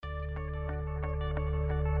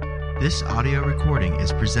This audio recording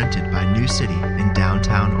is presented by New City in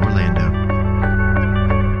downtown Orlando.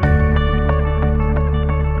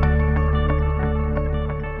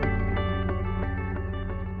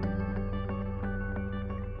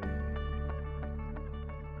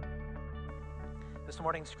 This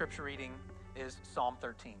morning's scripture reading is Psalm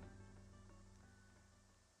 13.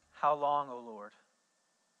 How long, O Lord,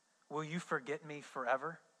 will you forget me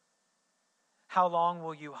forever? How long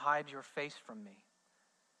will you hide your face from me?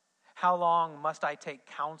 How long must I take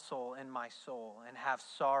counsel in my soul and have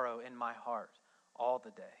sorrow in my heart all the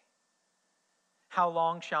day? How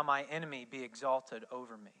long shall my enemy be exalted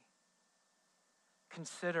over me?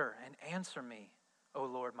 Consider and answer me, O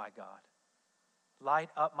Lord my God. Light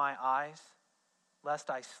up my eyes, lest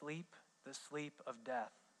I sleep the sleep of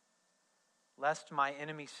death, lest my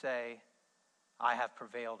enemy say, I have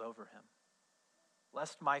prevailed over him,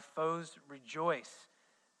 lest my foes rejoice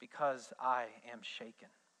because I am shaken.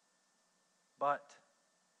 But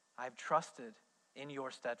I have trusted in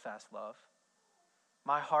your steadfast love.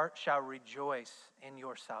 My heart shall rejoice in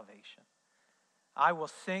your salvation. I will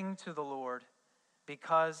sing to the Lord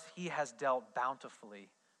because he has dealt bountifully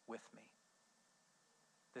with me.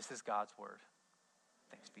 This is God's word.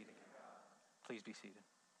 Thanks be to God. Please be seated.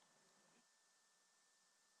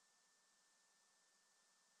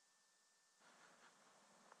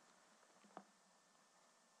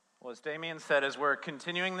 Well, as Damien said, as we're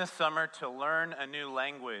continuing this summer to learn a new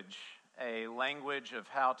language, a language of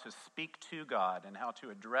how to speak to God and how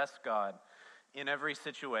to address God in every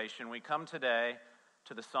situation, we come today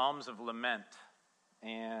to the Psalms of Lament,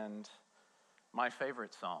 and my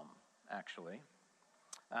favorite psalm, actually.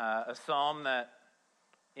 A psalm that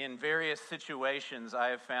in various situations I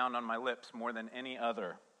have found on my lips more than any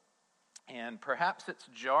other. And perhaps it's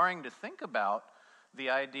jarring to think about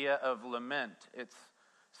the idea of lament. It's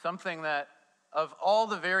something that, of all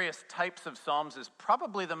the various types of psalms, is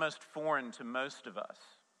probably the most foreign to most of us,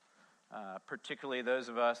 particularly those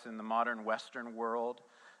of us in the modern Western world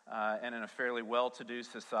and in a fairly well-to-do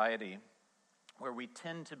society where we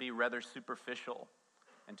tend to be rather superficial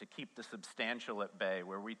and to keep the substantial at bay,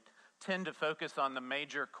 where we tend to focus on the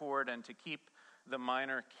major chord and to keep the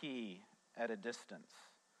minor key at a distance.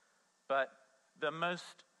 But the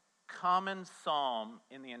most common psalm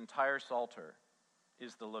in the entire Psalter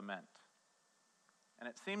is the lament. And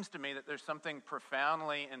it seems to me that there's something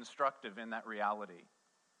profoundly instructive in that reality.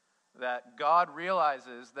 That God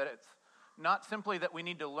realizes that it's not simply that we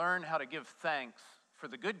need to learn how to give thanks for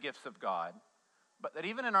the good gifts of God, but that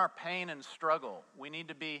even in our pain and struggle, we need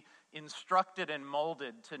to be instructed and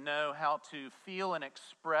molded to know how to feel and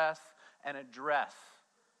express and address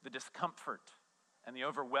the discomfort and the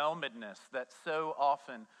overwhelmedness that so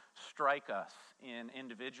often strike us in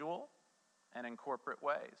individual and in corporate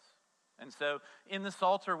ways. And so in the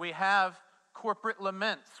Psalter we have corporate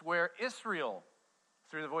laments where Israel,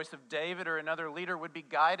 through the voice of David or another leader, would be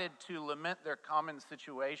guided to lament their common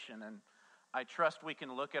situation. And I trust we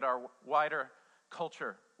can look at our wider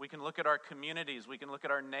culture, we can look at our communities, we can look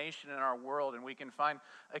at our nation and our world, and we can find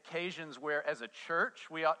occasions where as a church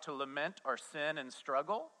we ought to lament our sin and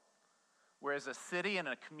struggle, where as a city and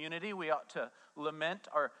a community we ought to lament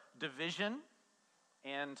our division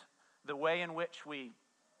and the way in which we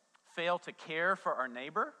fail to care for our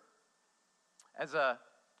neighbor. As a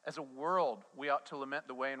world, we ought to lament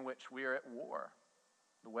the way in which we are at war,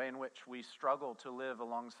 the way in which we struggle to live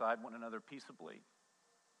alongside one another peaceably.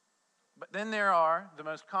 But then there are the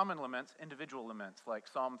most common laments, individual laments, like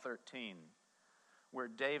Psalm 13, where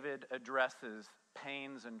David addresses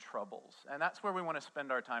pains and troubles. And that's where we want to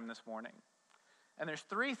spend our time this morning. And there's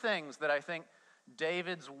three things that I think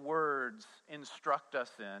David's words instruct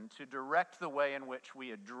us in to direct the way in which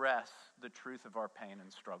we address the truth of our pain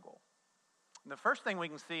and struggle. And the first thing we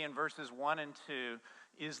can see in verses 1 and 2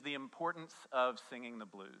 is the importance of singing the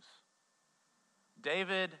blues.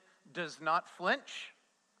 David does not flinch.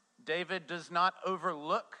 David does not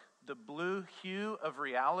overlook the blue hue of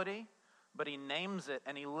reality, but he names it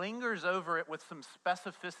and he lingers over it with some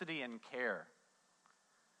specificity and care.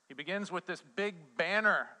 He begins with this big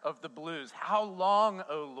banner of the blues. How long,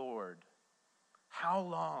 O Lord? How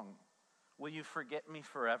long will you forget me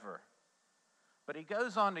forever? But he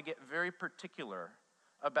goes on to get very particular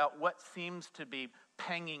about what seems to be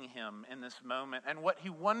panging him in this moment and what he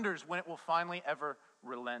wonders when it will finally ever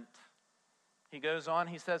relent. He goes on,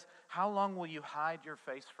 he says, how long will you hide your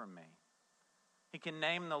face from me? He can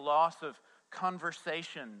name the loss of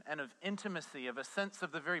conversation and of intimacy, of a sense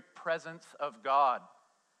of the very presence of God,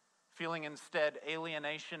 feeling instead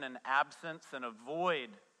alienation and absence and a void,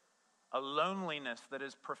 a loneliness that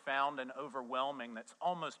is profound and overwhelming, that's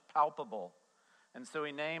almost palpable And so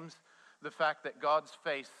he names the fact that God's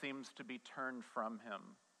face seems to be turned from him,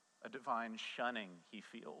 a divine shunning he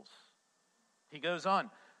feels. He goes on,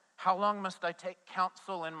 how long must I take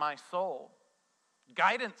counsel in my soul?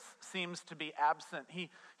 Guidance seems to be absent. He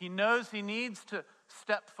knows he needs to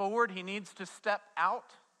step forward. He needs to step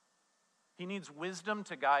out. He needs wisdom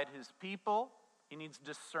to guide his people. He needs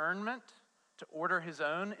discernment to order his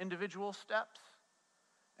own individual steps.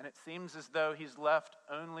 And it seems as though he's left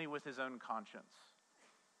only with his own conscience.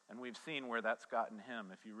 And we've seen where that's gotten him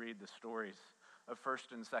if you read the stories of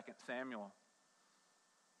 1st and 2nd Samuel.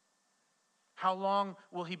 How long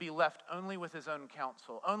will he be left only with his own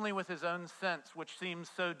counsel, only with his own sense, which seems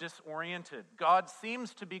so disoriented? God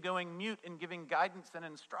seems to be going mute in giving guidance and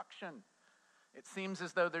instruction. It seems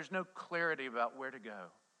as though there's no clarity about where to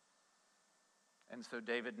go. And so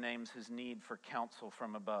David names his need for counsel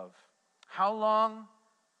from above. How long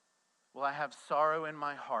will I have sorrow in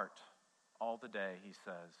my heart? All the day, he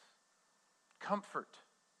says. Comfort,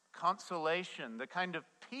 consolation, the kind of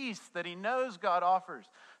peace that he knows God offers.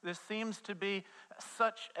 This seems to be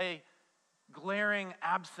such a glaring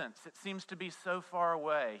absence. It seems to be so far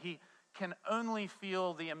away. He can only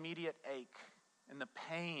feel the immediate ache and the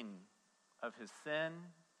pain of his sin,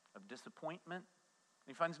 of disappointment.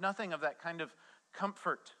 He finds nothing of that kind of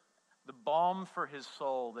comfort, the balm for his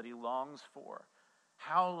soul that he longs for.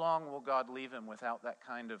 How long will God leave him without that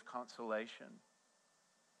kind of consolation?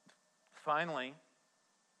 Finally,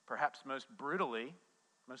 perhaps most brutally,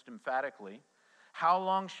 most emphatically, how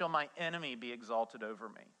long shall my enemy be exalted over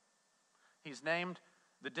me? He's named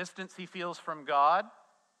the distance he feels from God,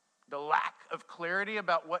 the lack of clarity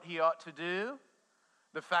about what he ought to do,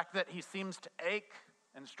 the fact that he seems to ache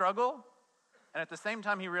and struggle, and at the same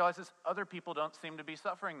time he realizes other people don't seem to be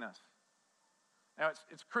suffering this. Now,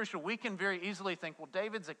 it's crucial. We can very easily think, well,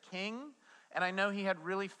 David's a king, and I know he had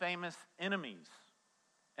really famous enemies.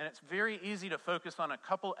 And it's very easy to focus on a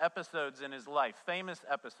couple episodes in his life, famous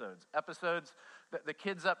episodes that the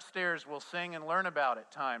kids upstairs will sing and learn about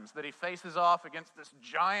at times, that he faces off against this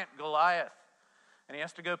giant Goliath. And he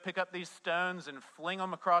has to go pick up these stones and fling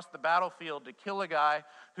them across the battlefield to kill a guy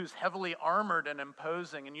who's heavily armored and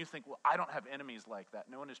imposing. And you think, well, I don't have enemies like that.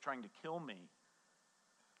 No one is trying to kill me.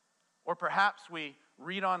 Or perhaps we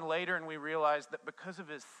read on later and we realize that because of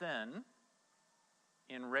his sin,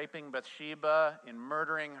 in raping Bathsheba, in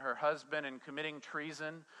murdering her husband, in committing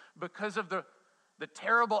treason, because of the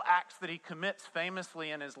terrible acts that he commits famously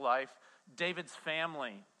in his life, David's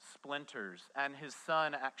family splinters and his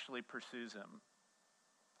son actually pursues him.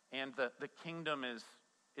 And the kingdom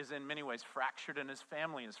is in many ways fractured and his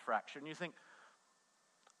family is fractured. And you think,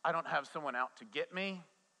 I don't have someone out to get me.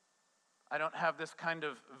 I don't have this kind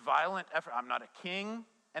of violent effort. I'm not a king.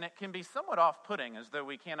 And it can be somewhat off-putting as though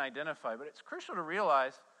we can't identify. But it's crucial to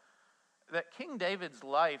realize that King David's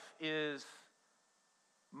life is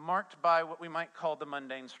marked by what we might call the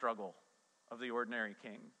mundane struggle of the ordinary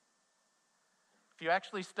king. If you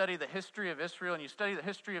actually study the history of Israel and you study the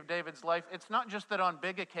history of David's life, it's not just that on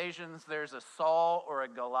big occasions there's a Saul or a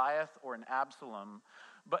Goliath or an Absalom,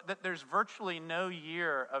 but that there's virtually no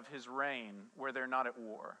year of his reign where they're not at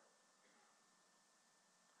war.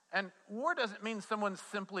 And war doesn't mean someone's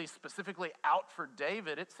simply specifically out for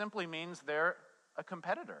David. It simply means they're a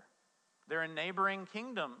competitor. They're a neighboring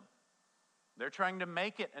kingdom. They're trying to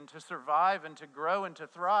make it and to survive and to grow and to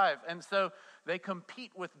thrive. And so they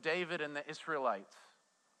compete with David and the Israelites.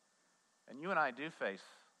 And you and I do face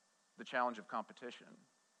the challenge of competition.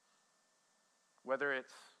 Whether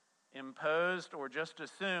it's imposed or just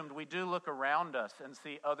assumed, we do look around us and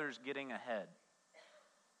see others getting ahead.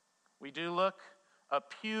 We do look a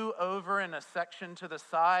pew over in a section to the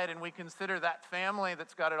side, and we consider that family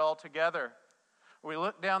that's got it all together. We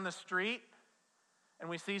look down the street, and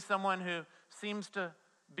we see someone who seems to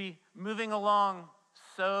be moving along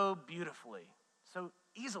so beautifully, so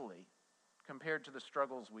easily, compared to the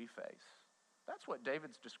struggles we face. That's what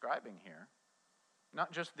David's describing here.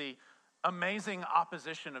 Not just the amazing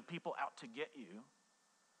opposition of people out to get you,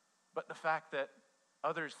 but the fact that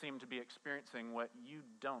others seem to be experiencing what you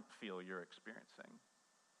don't feel you're experiencing.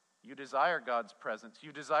 You desire God's presence.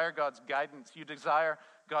 You desire God's guidance. You desire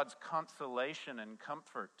God's consolation and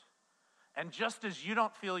comfort. And just as you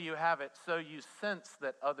don't feel you have it, so you sense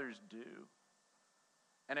that others do.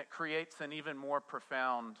 And it creates an even more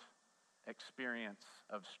profound experience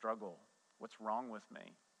of struggle. What's wrong with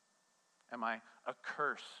me? Am I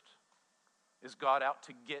accursed? Is God out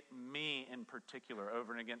to get me in particular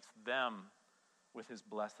over and against them with his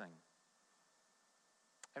blessing?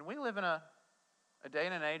 And we live in a day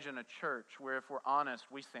and an age in a church where, if we're honest,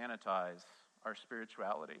 we sanitize our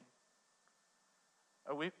spirituality.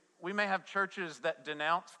 we may have churches that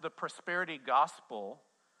denounce the prosperity gospel,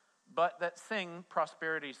 but that sing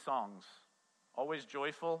prosperity songs. Always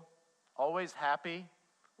joyful, always happy,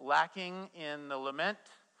 lacking in the lament,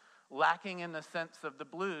 lacking in the sense of the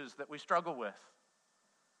blues that we struggle with.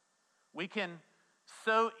 We can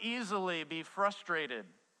so easily be frustrated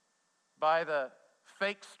by the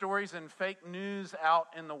fake stories and fake news out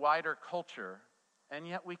in the wider culture, and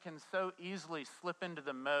yet we can so easily slip into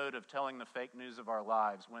the mode of telling the fake news of our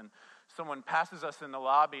lives when someone passes us in the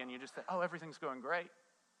lobby and you just say, oh, everything's going great.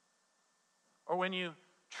 Or when you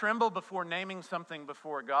tremble before naming something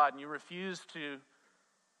before God and you refuse to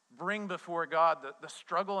bring before God the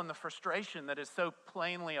struggle and the frustration that is so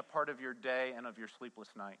plainly a part of your day and of your sleepless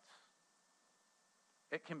nights.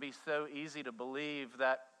 It can be so easy to believe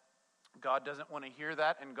that God doesn't want to hear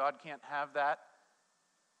that and God can't have that.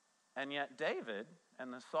 And yet David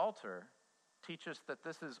and the Psalter teach us that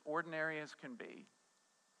this is ordinary as can be.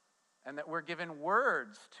 And that we're given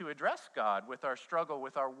words to address God with our struggle,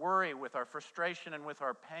 with our worry, with our frustration, and with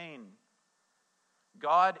our pain.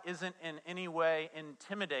 God isn't in any way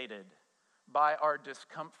intimidated by our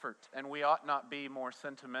discomfort, and we ought not be more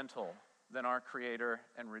sentimental than our Creator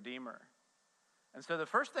and Redeemer. And so the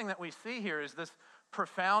first thing that we see here is this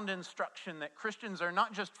profound instruction that Christians are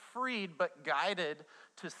not just freed, but guided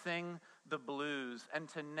to sing the blues and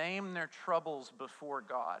to name their troubles before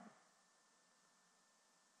God.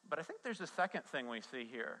 But I think there's a second thing we see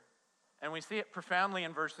here. And we see it profoundly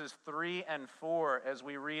in verses 3 and 4 as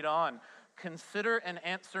we read on. Consider and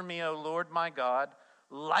answer me, O Lord my God.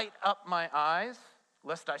 Light up my eyes,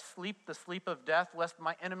 lest I sleep the sleep of death, lest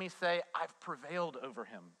my enemies say, I've prevailed over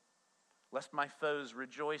him, lest my foes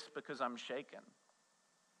rejoice because I'm shaken.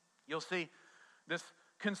 You'll see this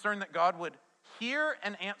concern that God would hear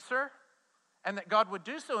and answer, and that God would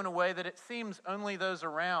do so in a way that it seems only those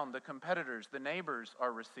around, the competitors, the neighbors,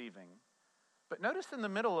 are receiving. But notice in the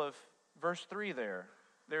middle of verse 3 there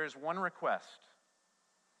is one request.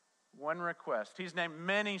 One request. He's named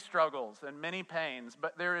many struggles and many pains,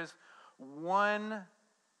 but there is one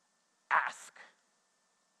ask.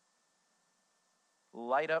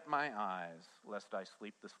 Light up my eyes, lest I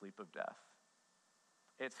sleep the sleep of death.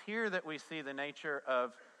 It's here that we see the nature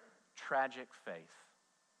of tragic faith.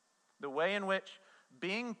 The way in which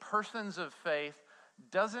being persons of faith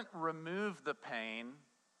doesn't remove the pain,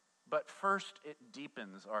 but first it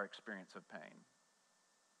deepens our experience of pain.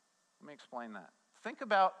 Let me explain that. Think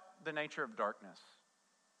about the nature of darkness.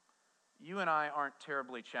 You and I aren't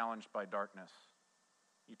terribly challenged by darkness.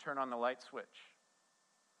 You turn on the light switch.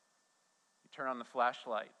 You turn on the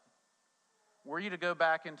flashlight. Were you to go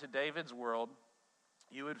back into David's world,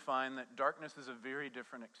 you would find that darkness is a very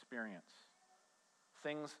different experience.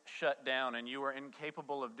 Things shut down and you are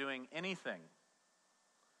incapable of doing anything.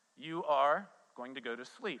 You are going to go to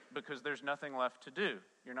sleep because there's nothing left to do.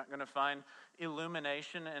 You're not going to find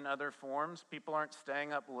illumination in other forms. People aren't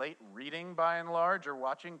staying up late reading by and large or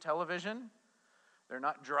watching television. They're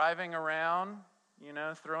not driving around,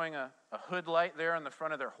 throwing a hood light there on the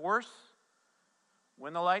front of their horse.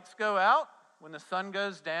 When the lights go out, when the sun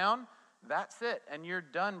goes down, that's it, and you're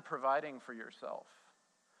done providing for yourself.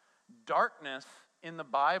 Darkness in the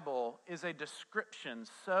Bible is a description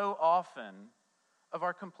so often of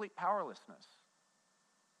our complete powerlessness.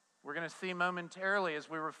 We're going to see momentarily as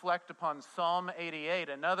we reflect upon Psalm 88,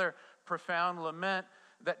 another profound lament,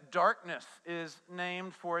 that darkness is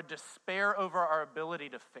named for a despair over our ability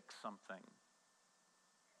to fix something.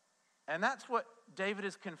 And that's what David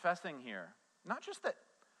is confessing here. Not just that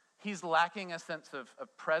he's lacking a sense of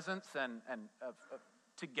presence and of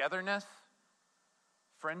togetherness,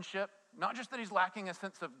 friendship. Not just that he's lacking a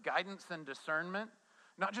sense of guidance and discernment.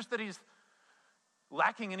 Not just that he's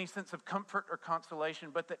lacking any sense of comfort or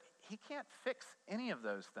consolation, but that he can't fix any of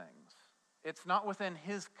those things. It's not within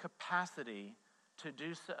his capacity to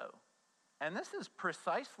do so. And this is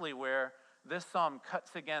precisely where this psalm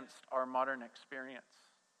cuts against our modern experience.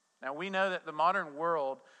 Now, we know that the modern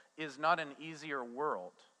world is not an easier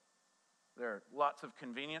world. There are lots of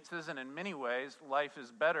conveniences, and in many ways, life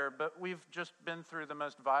is better, but we've just been through the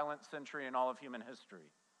most violent century in all of human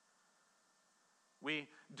history. We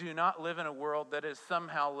do not live in a world that is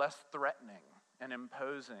somehow less threatening and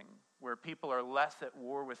imposing, where people are less at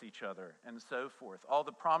war with each other, and so forth. All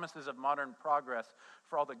the promises of modern progress,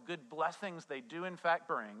 for all the good blessings they do in fact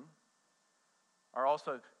bring, are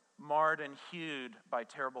also marred and hued by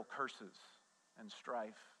terrible curses and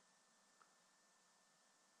strife.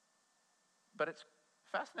 But it's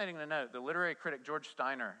fascinating to note, the literary critic George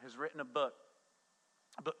Steiner has written a book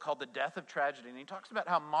called The Death of Tragedy, and he talks about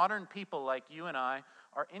how modern people like you and I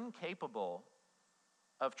are incapable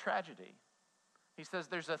of tragedy. He says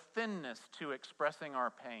there's a thinness to expressing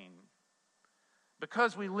our pain.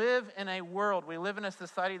 Because we live in a world, we live in a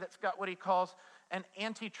society that's got what he calls an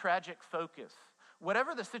anti-tragic focus.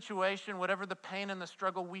 Whatever the situation, whatever the pain and the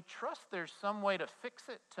struggle, we trust there's some way to fix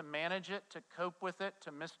it, to manage it, to cope with it,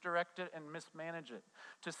 to misdirect it and mismanage it,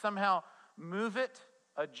 to somehow move it,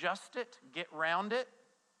 adjust it, get round it,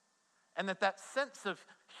 and that sense of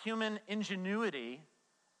human ingenuity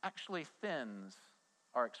actually thins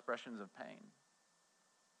our expressions of pain.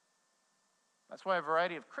 That's why a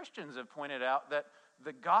variety of Christians have pointed out that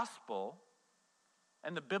the gospel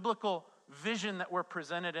and the biblical vision that we're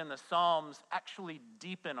presented in the Psalms actually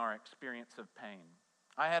deepen our experience of pain.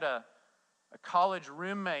 I had a college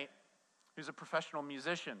roommate who's a professional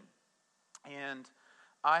musician, and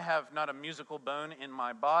I have not a musical bone in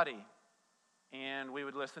my body, and we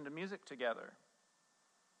would listen to music together.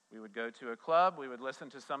 We would go to a club, we would listen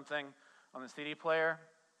to something on the CD player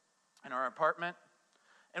in our apartment,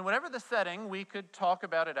 and whatever the setting, we could talk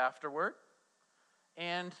about it afterward.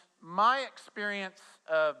 And my experience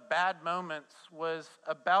of bad moments was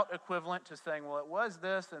about equivalent to saying, well, it was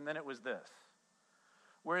this, and then it was this.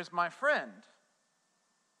 Whereas my friend,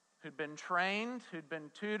 who'd been trained, who'd been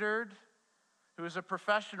tutored, who was a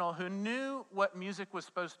professional, who knew what music was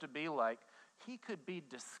supposed to be like, he could be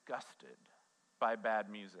disgusted by bad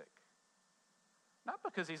music. Not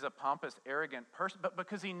because he's a pompous, arrogant person, but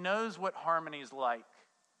because he knows what harmony's like.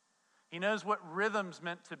 He knows what rhythm's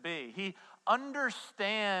meant to be. He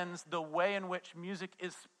understands the way in which music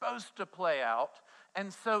is supposed to play out,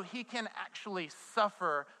 and so he can actually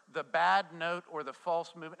suffer the bad note or the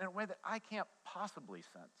false movement in a way that I can't possibly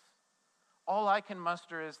sense. All I can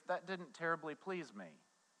muster is, that didn't terribly please me.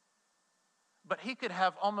 But he could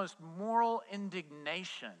have almost moral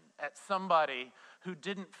indignation at somebody who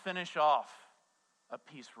didn't finish off a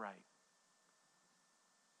piece right.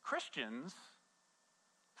 Christians,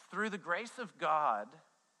 through the grace of God,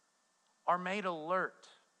 are made alert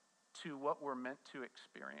to what we're meant to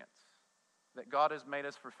experience. That God has made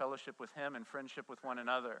us for fellowship with him and friendship with one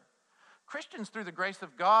another. Christians, through the grace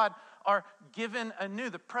of God, are given anew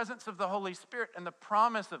the presence of the Holy Spirit and the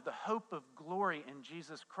promise of the hope of glory in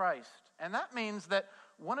Jesus Christ. And that means that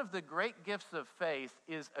one of the great gifts of faith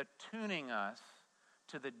is attuning us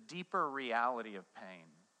to the deeper reality of pain.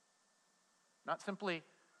 Not simply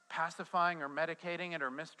pacifying or medicating it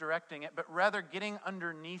or misdirecting it, but rather getting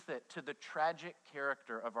underneath it to the tragic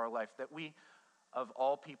character of our life that we, of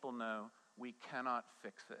all people, know we cannot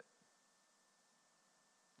fix it.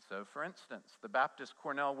 So, for instance, the Baptist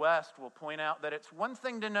Cornel West will point out that it's one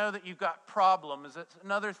thing to know that you've got problems, it's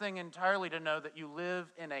another thing entirely to know that you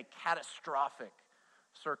live in a catastrophic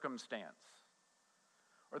circumstance.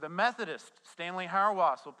 Or the Methodist Stanley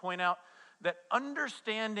Hauerwas will point out that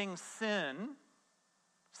understanding sin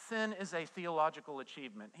is a theological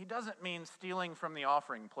achievement. He doesn't mean stealing from the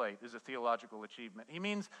offering plate is a theological achievement. He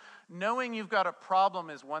means knowing you've got a problem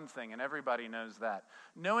is one thing, and everybody knows that.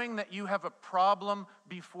 Knowing that you have a problem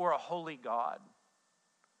before a holy God.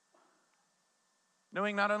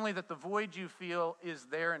 Knowing not only that the void you feel is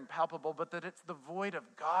there and palpable, but that it's the void of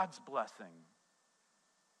God's blessing.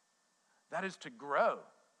 That is to grow.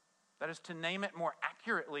 That is to name it more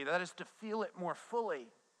accurately. That is to feel it more fully.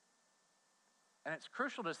 And it's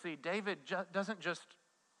crucial to see David doesn't just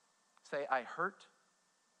say, I hurt.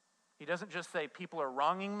 He doesn't just say, people are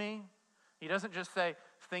wronging me. He doesn't just say,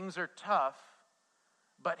 things are tough.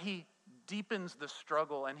 But he deepens the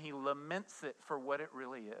struggle and he laments it for what it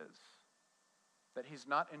really is. That he's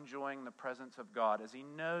not enjoying the presence of God as he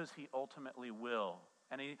knows he ultimately will.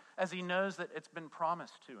 And as he knows that it's been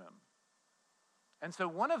promised to him. And so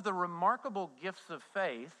one of the remarkable gifts of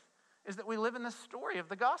faith is that we live in the story of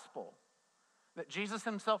the gospel. That Jesus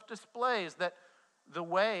himself displays that the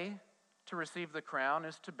way to receive the crown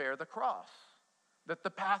is to bear the cross. That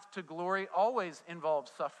the path to glory always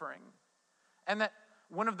involves suffering. And that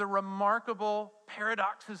one of the remarkable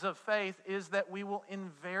paradoxes of faith is that we will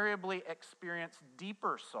invariably experience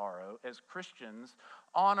deeper sorrow as Christians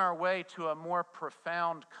on our way to a more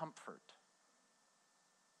profound comfort.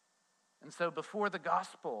 And so before the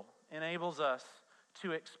gospel enables us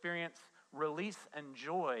to experience release and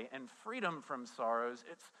joy and freedom from sorrows,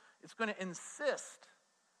 it's going to insist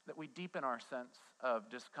that we deepen our sense of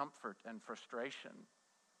discomfort and frustration.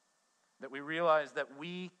 That we realize that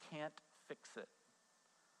we can't fix it.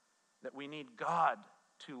 That we need God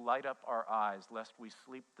to light up our eyes lest we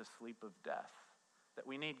sleep the sleep of death. That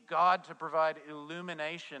we need God to provide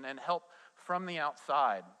illumination and help from the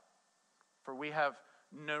outside. For we have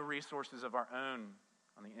no resources of our own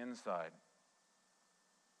on the inside.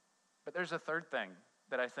 But there's a third thing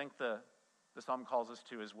that I think the psalm calls us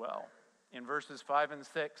to as well. in verses 5 and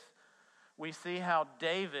 6, we see how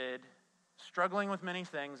David, struggling with many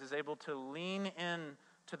things, is able to lean in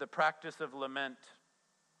to the practice of lament.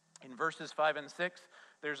 In verses 5 and 6,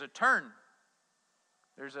 there's a turn.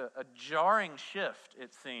 There's a jarring shift,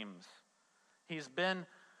 it seems. He's been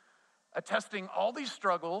attesting all these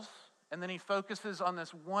struggles, and then he focuses on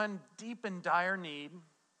this one deep and dire need,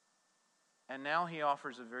 and now he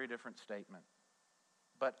offers a very different statement.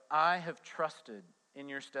 But I have trusted in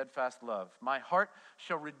your steadfast love. My heart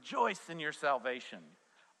shall rejoice in your salvation.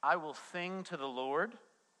 I will sing to the Lord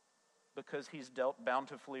because he's dealt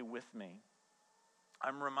bountifully with me.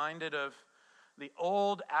 I'm reminded of the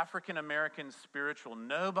old African-American spiritual,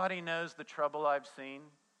 nobody knows the trouble I've seen.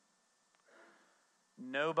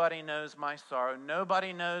 Nobody knows my sorrow.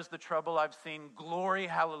 Nobody knows the trouble I've seen. Glory,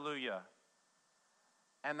 hallelujah.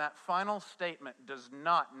 And that final statement does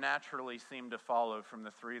not naturally seem to follow from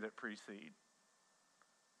the three that precede.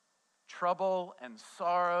 Trouble and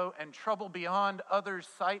sorrow and trouble beyond others'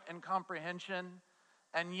 sight and comprehension,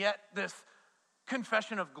 and yet this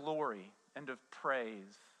confession of glory and of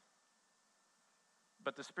praise.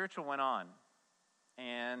 But the spiritual went on,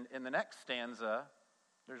 and in the next stanza,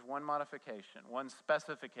 there's one modification, one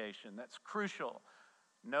specification that's crucial.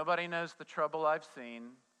 Nobody knows the trouble I've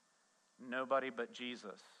seen, nobody but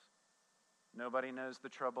Jesus. Nobody knows the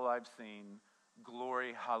trouble I've seen,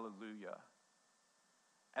 glory, hallelujah.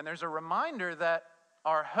 And there's a reminder that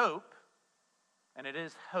our hope, and it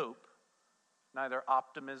is hope, neither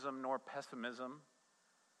optimism nor pessimism,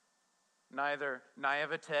 neither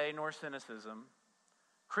naivete nor cynicism.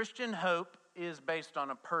 Christian hope is based on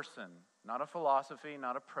a person, not a philosophy,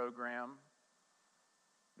 not a program,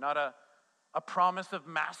 not a promise of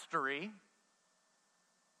mastery,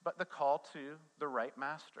 but the call to the right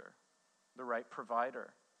master, the right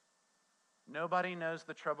provider. Nobody knows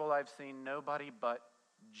the trouble I've seen, nobody but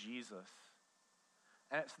Jesus.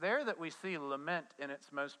 And it's there that we see lament in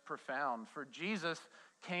its most profound. For Jesus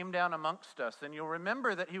came down amongst us. And you'll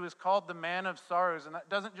remember that he was called the man of sorrows. And that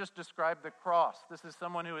doesn't just describe the cross. This is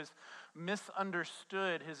someone who has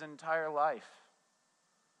misunderstood his entire life.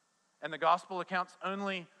 And the gospel accounts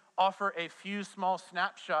only offer a few small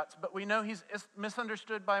snapshots. But we know he's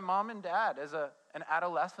misunderstood by mom and dad as an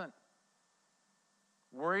adolescent.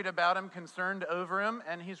 Worried about him, concerned over him,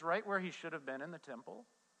 and he's right where he should have been in the temple.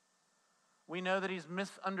 We know that he's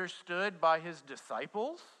misunderstood by his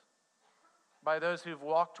disciples, by those who've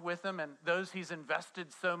walked with him and those he's invested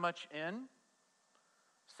so much in,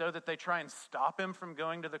 so that they try and stop him from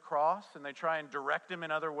going to the cross and they try and direct him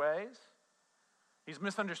in other ways. He's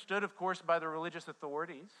misunderstood, of course, by the religious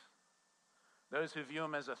authorities, those who view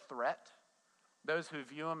him as a threat, those who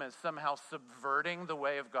view him as somehow subverting the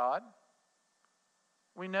way of God.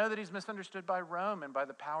 We know that he's misunderstood by Rome and by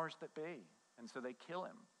the powers that be, and so they kill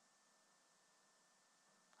him.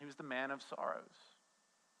 He was the man of sorrows.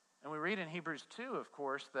 And we read in Hebrews 2, of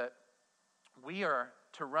course, that we are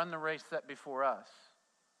to run the race set before us.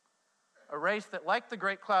 A race that, like the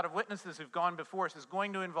great cloud of witnesses who've gone before us, is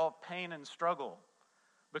going to involve pain and struggle.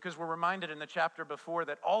 Because we're reminded in the chapter before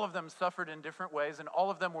that all of them suffered in different ways, and all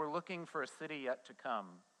of them were looking for a city yet to come,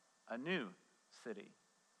 a new city.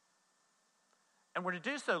 And we're to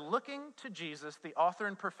do so looking to Jesus, the author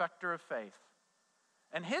and perfecter of faith.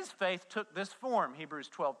 And his faith took this form, Hebrews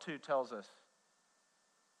 12:2 tells us.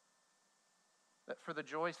 That for the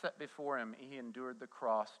joy set before him, he endured the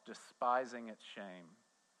cross, despising its shame.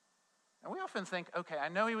 And we often think, okay, I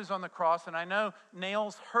know he was on the cross, and I know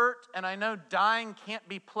nails hurt, and I know dying can't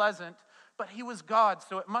be pleasant, but he was God,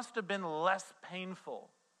 so it must have been less painful.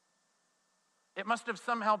 It must have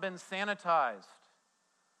somehow been sanitized.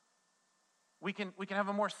 We can have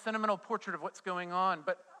a more sentimental portrait of what's going on,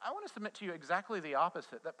 but I want to submit to you exactly the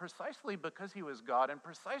opposite, that precisely because he was God and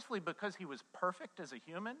precisely because he was perfect as a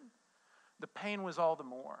human, the pain was all the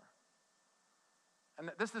more. And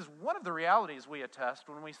that this is one of the realities we attest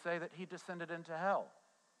when we say that he descended into hell.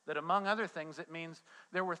 That among other things, it means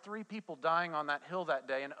there were 3 people dying on that hill that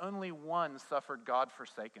day and only one suffered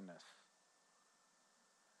God-forsakenness.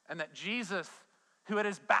 And that Jesus, who at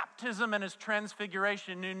his baptism and his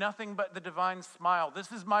transfiguration knew nothing but the divine smile.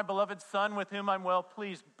 This is my beloved Son with whom I'm well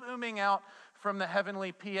pleased, booming out from the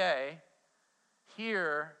heavenly PA.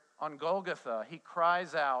 Here on Golgotha, he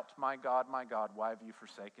cries out, my God, why have you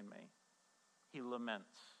forsaken me? He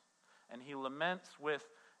laments. And he laments with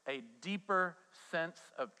a deeper sense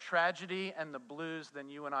of tragedy and the blues than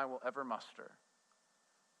you and I will ever muster.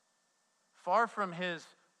 Far from his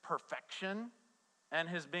perfection and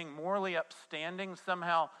his being morally upstanding,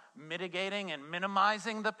 somehow mitigating and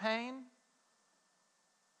minimizing the pain,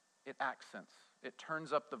 it accents, it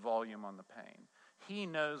turns up the volume on the pain. he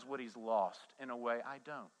knows what he's lost in a way I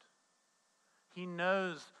don't. He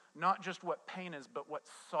knows not just what pain is, but what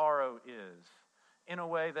sorrow is in a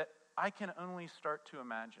way that I can only start to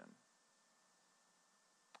imagine.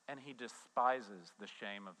 And he despises the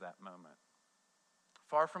shame of that moment.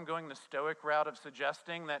 Far from going the stoic route of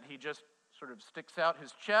suggesting that he just sort of sticks out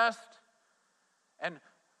his chest and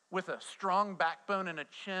with a strong backbone and a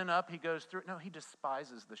chin up, he goes through it. No, he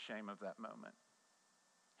despises the shame of that moment.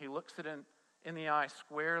 He looks it in the eye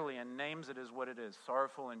squarely and names it as what it is,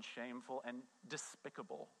 sorrowful and shameful and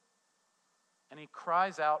despicable. And he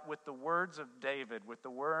cries out with the words of David, with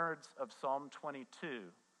the words of Psalm 22,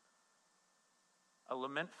 a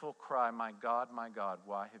lamentful cry, my God,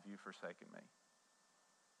 why have you forsaken me?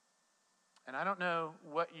 And I don't know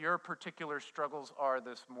what your particular struggles are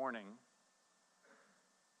this morning.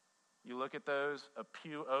 You look at those a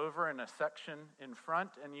pew over and a section in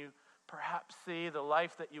front, and you perhaps see the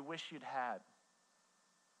life that you wish you'd had.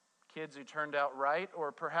 Kids who turned out right,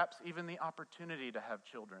 or perhaps even the opportunity to have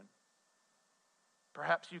children.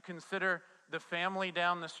 Perhaps you consider the family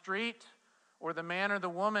down the street, or the man or the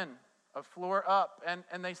woman a floor up,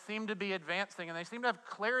 and they seem to be advancing, and they seem to have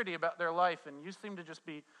clarity about their life, and you seem to just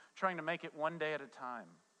be trying to make it one day at a time.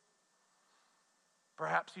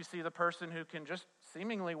 Perhaps you see the person who can just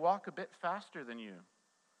seemingly walk a bit faster than you.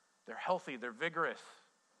 They're healthy, they're vigorous,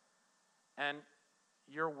 and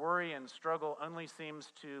your worry and struggle only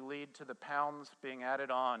seems to lead to the pounds being added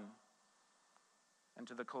on and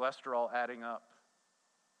to the cholesterol adding up.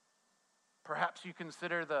 Perhaps you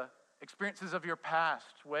consider the experiences of your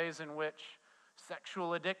past, ways in which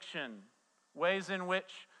sexual addiction, ways in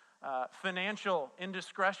which financial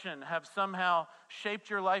indiscretion have somehow shaped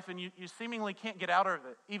your life, and you seemingly can't get out of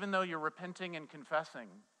it. Even though you're repenting and confessing,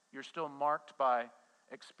 you're still marked by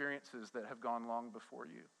experiences that have gone long before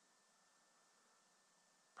you.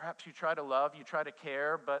 Perhaps you try to love, you try to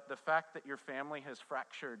care, but the fact that your family has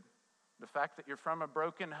fractured, the fact that you're from a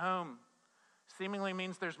broken home, seemingly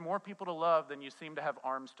means there's more people to love than you seem to have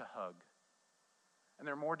arms to hug. And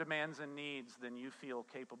there are more demands and needs than you feel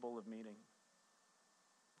capable of meeting.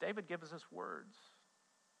 David gives us words.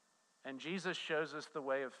 And Jesus shows us the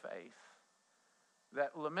way of faith.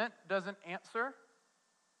 That lament doesn't answer,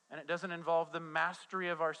 and it doesn't involve the mastery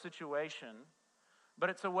of our situation, but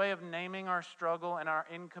it's a way of naming our struggle and our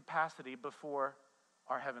incapacity before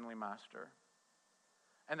our Heavenly Master.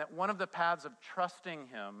 And that one of the paths of trusting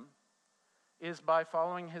Him is by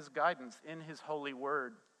following His guidance in His holy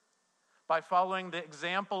word, by following the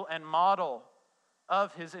example and model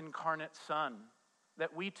of His incarnate Son,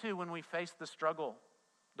 that we too, when we face the struggle,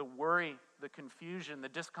 the worry, the confusion, the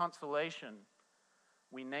disconsolation,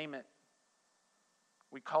 we name it.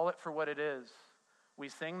 We call it for what it is. We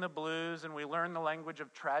sing the blues and we learn the language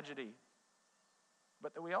of tragedy,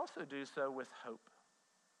 but that we also do so with hope.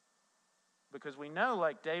 Because we know,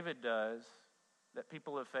 like David does, that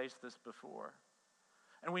people have faced this before.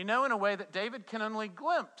 And we know in a way that David can only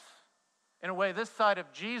glimpse, in a way this side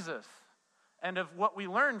of Jesus and of what we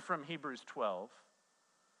learn from Hebrews 12,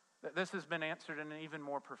 that this has been answered in an even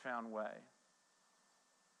more profound way.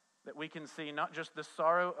 That we can see not just the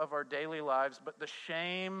sorrow of our daily lives, but the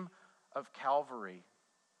shame of Calvary.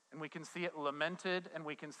 And we can see it lamented, and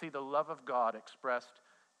we can see the love of God expressed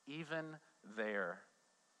even there.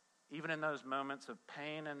 Even in those moments of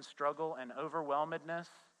pain and struggle and overwhelmedness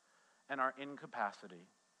and our incapacity.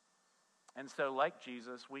 And so, like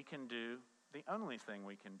Jesus, we can do the only thing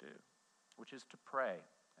we can do, which is to pray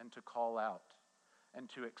and to call out and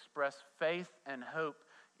to express faith and hope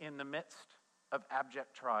in the midst of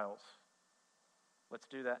abject trials. Let's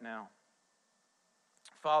do that now.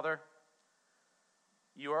 Father,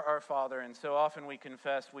 you are our Father, and so often we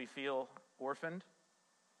confess we feel orphaned.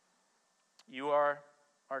 You are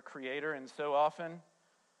our Creator, and so often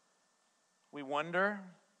we wonder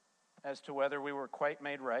as to whether we were quite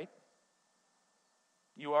made right.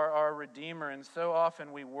 You are our Redeemer, and so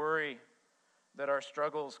often we worry that our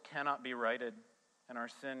struggles cannot be righted and our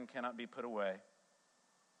sin cannot be put away.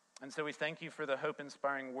 And so we thank you for the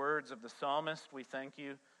hope-inspiring words of the psalmist. We thank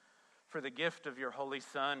you for the gift of your Holy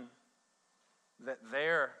Son, that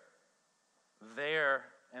there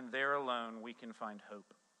and there alone we can find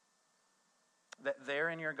hope. That there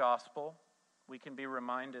in your gospel we can be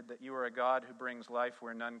reminded that you are a God who brings life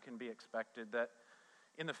where none can be expected. That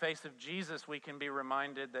in the face of Jesus we can be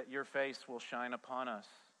reminded that your face will shine upon us.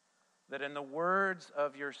 That in the words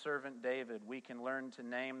of your servant David we can learn to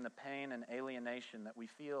name the pain and alienation that we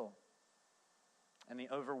feel and the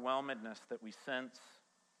overwhelmedness that we sense.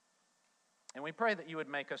 And we pray that you would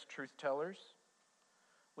make us truth tellers.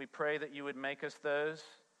 We pray that you would make us those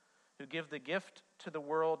who give the gift to the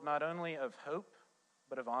world not only of hope,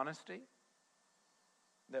 but of honesty,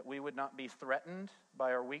 that we would not be threatened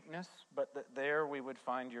by our weakness, but that there we would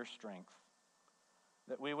find your strength.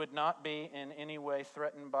 That we would not be in any way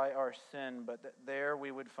threatened by our sin, but that there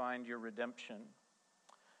we would find your redemption.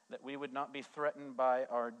 That we would not be threatened by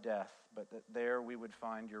our death, but that there we would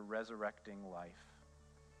find your resurrecting life.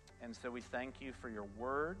 And so we thank you for your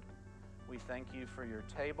word. We thank you for your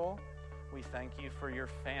table. We thank you for your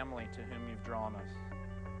family to whom you've drawn us.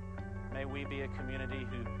 May we be a community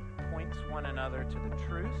who points one another to the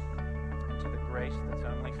truth and to the grace that's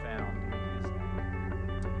only found in his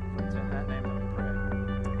name. For it's in that name that we